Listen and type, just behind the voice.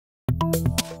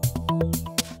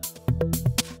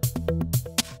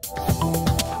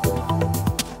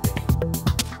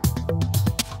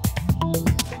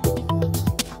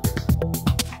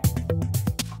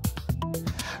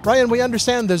Ryan, we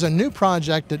understand there's a new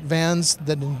project at Vans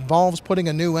that involves putting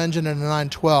a new engine in a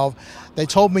 912. They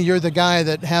told me you're the guy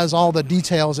that has all the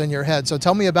details in your head, so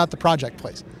tell me about the project,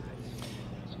 please.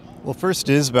 Well, first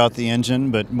it is about the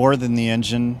engine, but more than the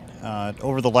engine.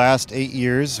 Over the last 8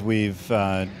 years, we've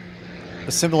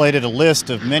assimilated a list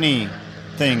of many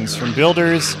things from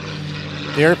builders.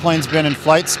 The airplane's been in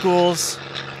flight schools,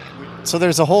 so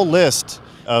there's a whole list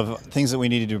of things that we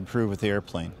needed to improve with the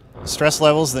airplane. Stress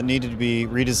levels that needed to be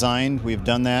redesigned, we've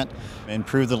done that.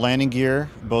 Improved the landing gear,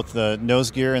 both the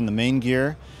nose gear and the main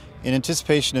gear, in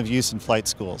anticipation of use in flight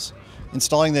schools.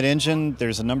 Installing that engine,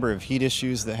 there's a number of heat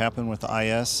issues that happen with the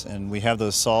IS, and we have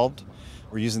those solved.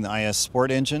 We're using the IS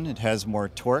Sport engine. It has more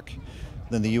torque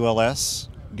than the ULS.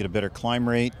 You get a better climb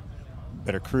rate,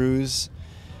 better cruise.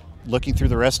 Looking through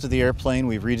the rest of the airplane,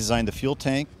 we've redesigned the fuel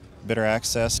tank, better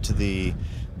access to the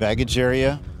baggage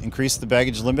area, increased the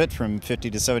baggage limit from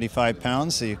 50 to 75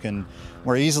 pounds so you can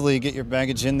more easily get your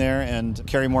baggage in there and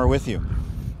carry more with you.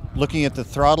 Looking at the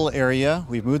throttle area,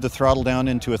 we've moved the throttle down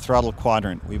into a throttle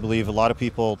quadrant. We believe a lot of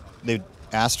people, they've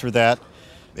asked for that.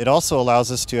 It also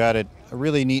allows us to add a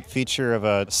really neat feature of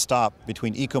a stop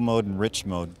between eco mode and rich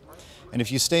mode. And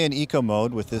if you stay in eco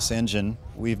mode with this engine,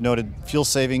 we've noted fuel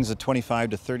savings of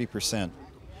 25 to 30%.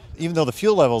 Even though the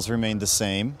fuel levels remain the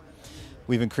same,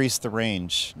 we've increased the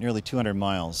range, nearly 200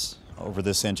 miles over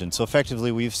this engine. So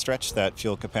effectively, we've stretched that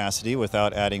fuel capacity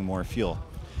without adding more fuel.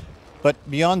 But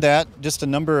beyond that, just a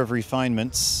number of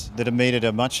refinements that have made it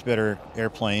a much better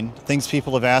airplane, things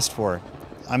people have asked for.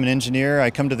 I'm an engineer.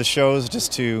 I come to the shows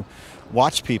just to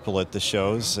watch people at the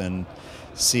shows and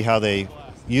see how they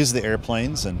use the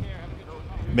airplanes and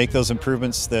make those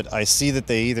improvements that I see that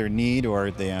they either need or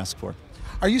they ask for.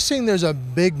 Are you seeing there's a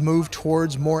big move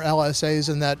towards more LSAs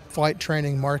in that flight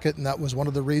training market, and that was one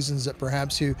of the reasons that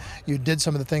perhaps you did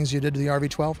some of the things you did to the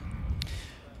RV-12?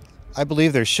 I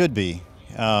believe there should be.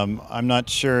 I'm not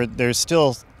sure. There's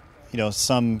still,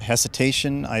 some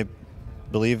hesitation, I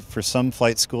believe, for some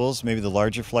flight schools, maybe the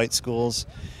larger flight schools,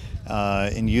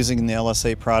 in using the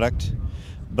LSA product.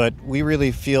 But we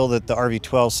really feel that the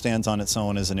RV-12 stands on its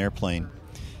own as an airplane.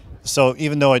 So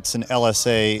even though it's an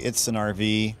LSA, it's an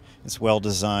RV. It's well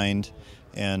designed,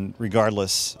 and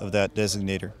regardless of that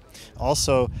designator.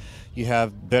 Also, you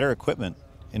have better equipment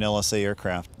in LSA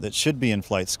aircraft that should be in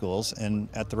flight schools, and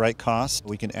at the right cost,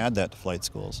 we can add that to flight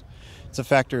schools. It's a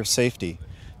factor of safety.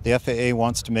 The FAA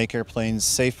wants to make airplanes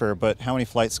safer, but how many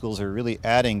flight schools are really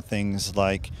adding things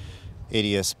like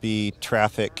ADS-B,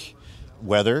 traffic,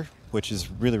 weather, which has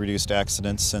really reduced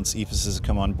accidents since EFIS has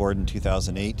come on board in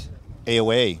 2008,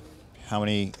 AOA. How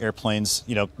many airplanes,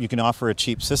 you can offer a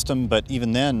cheap system, but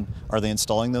even then, are they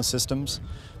installing those systems?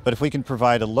 But if we can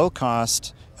provide a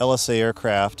low-cost LSA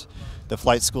aircraft that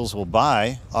flight schools will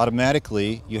buy,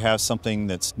 automatically you have something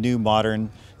that's new,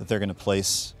 modern, that they're going to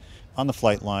place on the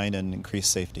flight line and increase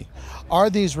safety. Are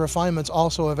these refinements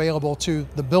also available to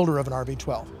the builder of an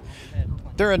RV-12?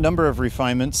 There are a number of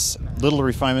refinements, little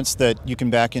refinements that you can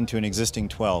back into an existing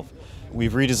 12.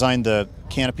 We've redesigned the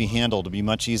canopy handle to be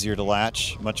much easier to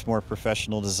latch, much more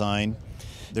professional design.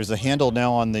 There's a handle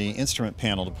now on the instrument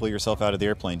panel to pull yourself out of the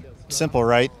airplane. Simple,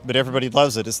 right? But everybody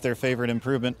loves it. It's their favorite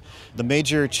improvement. The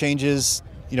major changes,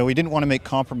 we didn't want to make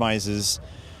compromises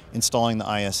installing the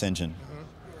IS engine.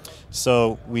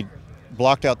 So we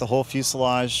blocked out the whole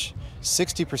fuselage.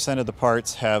 60% of the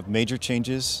parts have major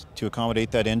changes to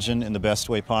accommodate that engine in the best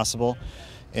way possible.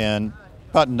 And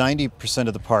about 90%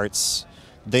 of the parts,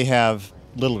 they have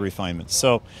little refinements.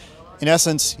 So in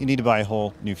essence, you need to buy a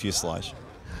whole new fuselage.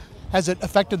 Has it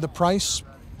affected the price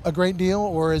a great deal,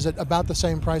 or is it about the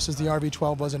same price as the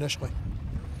RV-12 was initially?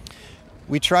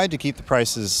 We tried to keep the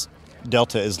prices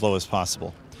delta as low as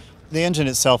possible. The engine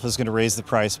itself is going to raise the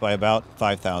price by about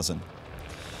 $5,000.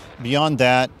 Beyond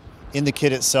that, in the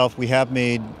kit itself, we have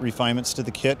made refinements to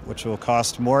the kit, which will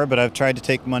cost more, but I've tried to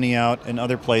take money out in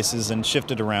other places and shift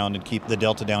it around and keep the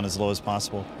delta down as low as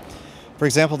possible. For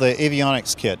example, the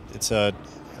avionics kit, it's a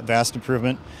vast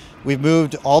improvement. We've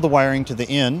moved all the wiring to the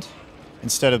end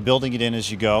instead of building it in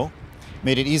as you go,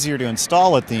 made it easier to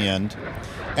install at the end,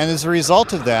 and as a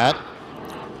result of that,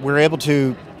 we're able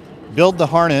to build the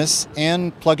harness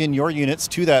and plug in your units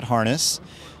to that harness,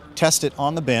 test it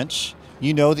on the bench.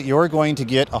 You know that you're going to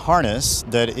get a harness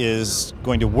that is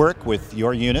going to work with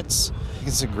your units.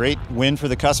 It's a great win for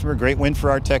the customer, great win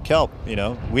for our tech help.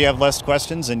 We have less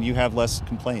questions and you have less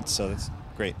complaints, so it's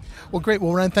great. Well, great.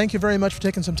 Well, Ryan, thank you very much for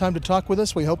taking some time to talk with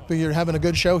us. We hope you're having a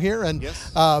good show here, and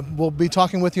yes. We'll be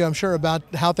talking with you, I'm sure, about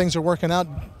how things are working out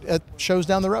at shows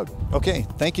down the road. Okay,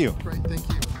 thank you. Great, thank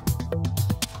you.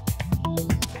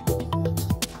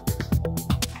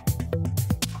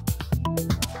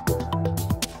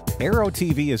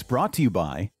 Aero-TV is brought to you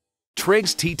by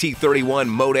Trigg's TT31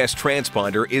 Mode S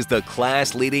transponder is the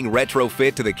class-leading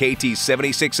retrofit to the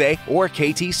KT76A or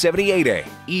KT78A.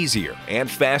 Easier and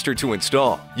faster to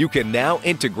install. You can now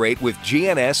integrate with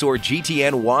GNS or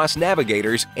GTN WAS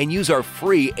navigators and use our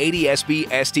free ADS-B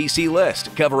STC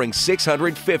list covering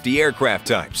 650 aircraft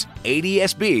types.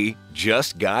 ADS-B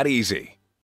just got easy.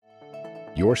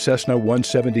 Your Cessna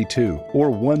 172 or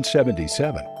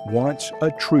 177 wants a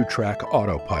TrueTrack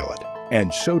autopilot,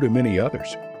 and so do many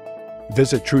others.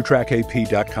 Visit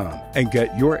TrueTrackAP.com and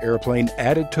get your airplane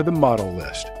added to the model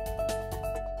list.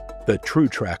 The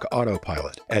TrueTrack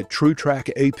Autopilot at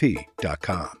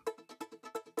TrueTrackAP.com.